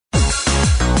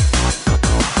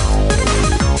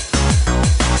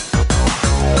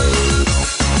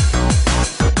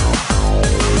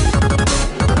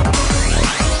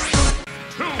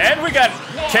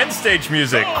Ken stage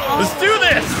music. Let's do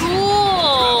this.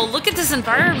 Cool. Look at this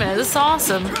environment. This is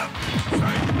awesome.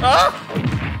 Huh?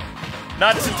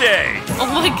 Not today.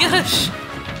 Oh my gosh.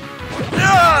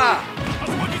 Ah!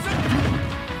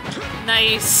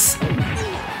 Nice.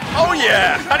 Oh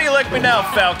yeah. How do you like me now,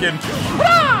 Falcon?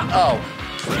 Ah! Oh.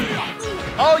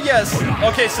 Oh yes.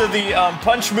 Okay, so the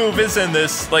punch move is in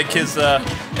this, like his.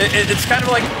 It's kind of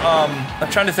like I'm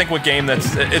trying to think what game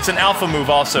that's. It's an alpha move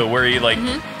also, where he like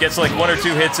gets like 1 or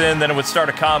 2 hits in, then it would start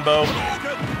a combo.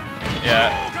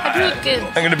 Yeah. I do it good.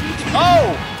 I'm gonna.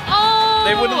 Oh! Oh!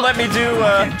 They wouldn't let me do.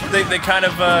 They kind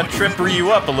of trip Ryu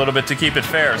up a little bit to keep it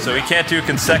fair, so he can't do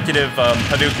consecutive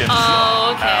Hadoukens.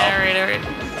 Oh, okay. Ow. All right.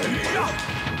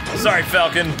 Sorry,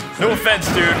 Falcon. No offense,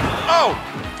 dude. Oh!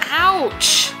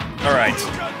 Ouch. All right,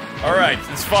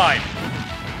 it's fine.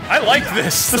 I like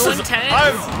this. This So is intense.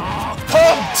 I'm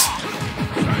pumped.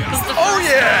 This is the Oh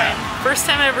first yeah! time. First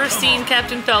time I've ever seen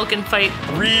Captain Falcon fight.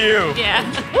 Ryu. Yeah.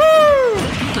 Woo!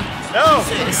 No!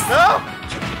 Jesus. No!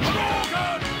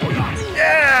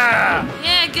 Yeah!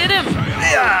 Yeah, get him.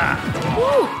 Yeah!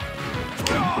 Woo.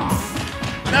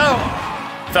 No!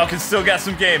 Falcon still got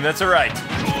some game. That's all right.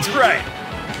 That's right.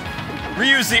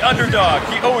 Ryu's the underdog.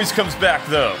 He always comes back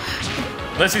though.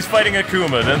 Unless he's fighting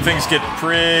Akuma, then things get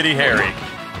pretty hairy.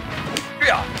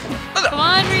 Yeah. Come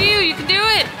on, Ryu, you can do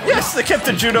it. Yes, they kept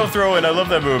the judo throw in. I love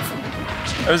that move.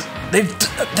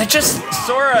 They just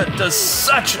Sora does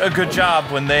such a good job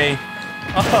when they.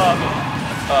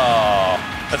 Oh,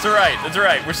 that's all right. That's all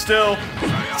right. We're still.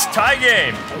 It's a tie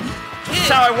game. This is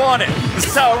how I want it. This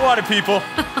is how I want it, people.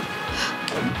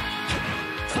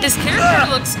 His character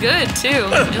looks good too.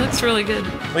 It looks really good.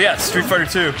 Well, yeah, Street Fighter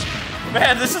 2.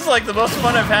 Man, this is like the most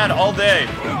fun I've had all day.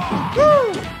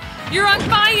 Woo! You're on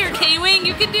fire, Kwing.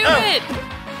 You can do it.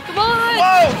 Come on.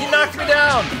 Whoa! He knocked me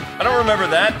down. I don't remember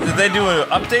that. Did they do an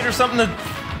update or something?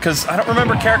 Because I don't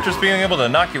remember characters being able to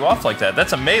knock you off like that.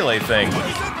 That's a melee thing.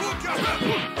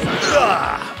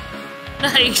 Ugh.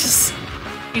 Nice.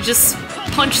 You just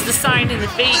punch the sign in the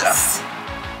face.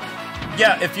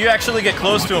 Yeah, if you actually get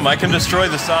close to him, I can destroy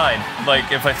the sign.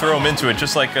 Like, if I throw him into it,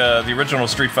 just like the original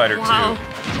Street Fighter 2. Wow.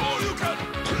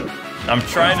 I'm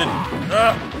trying to...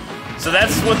 So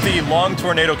that's what the long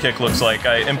tornado kick looks like.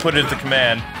 I inputted the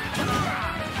command.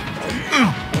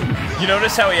 You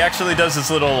notice how he actually does this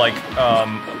little, like,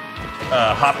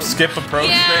 hop, skip approach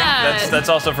thing? That's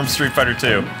also from Street Fighter 2.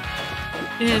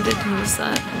 Yeah, I did notice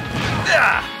that.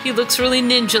 He looks really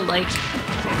ninja-like.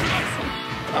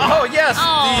 Oh, yes!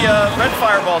 Oh. The red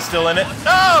fireball's still in it.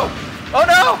 No! Oh,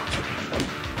 no!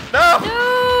 No!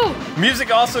 No!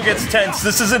 Music also gets tense.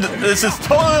 This is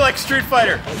totally like Street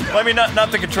Fighter. Well, I mean,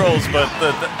 not the controls, but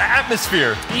the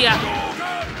atmosphere. Yeah.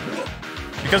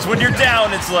 Because when you're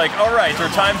down, it's like, all right, our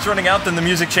time's running out, then the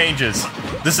music changes.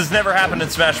 This has never happened in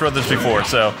Smash Brothers before,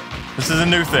 so this is a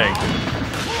new thing.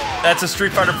 That's a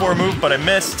Street Fighter 4 move, but I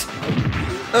missed.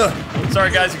 Ugh.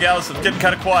 Sorry, guys and gals, I'm getting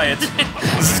kind of quiet.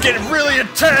 This is getting really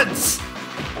intense.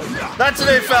 Not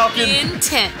today, Falcon.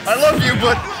 Intense. I love you,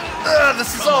 but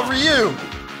this is all Ryu.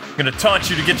 I'm gonna taunt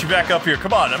you to get you back up here.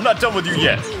 Come on, I'm not done with you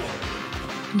yet.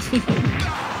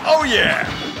 Oh yeah!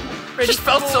 It just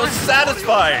felt so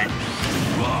satisfying.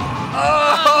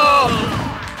 Oh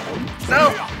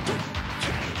no!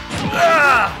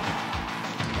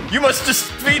 You must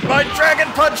defeat my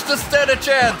Dragon Punch to stand a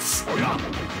chance.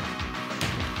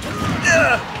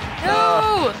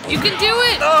 No! You can do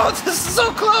it! Oh, this is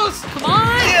so close! Come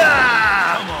on!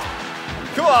 Yeah!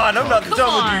 Come on, I'm not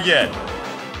done with you yet.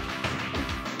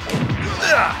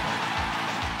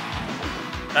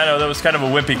 I know, that was kind of a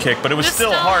wimpy kick, but it was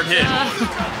still a hard hit.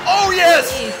 Oh,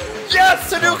 yes!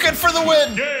 Yes! Hadouken for the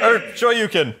win! Or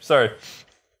Shoryuken, sorry.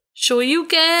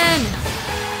 Shoryuken!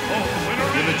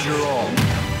 Give it your all.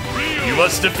 You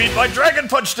must defeat my Dragon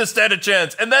Punch to stand a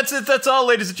chance. And that's it, that's all,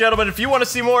 ladies and gentlemen. If you want to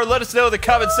see more, let us know in the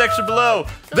comment section below.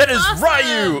 That is awesome.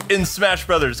 Ryu in Smash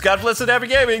Brothers. God bless and happy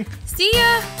gaming. See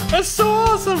ya! That's so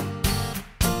awesome.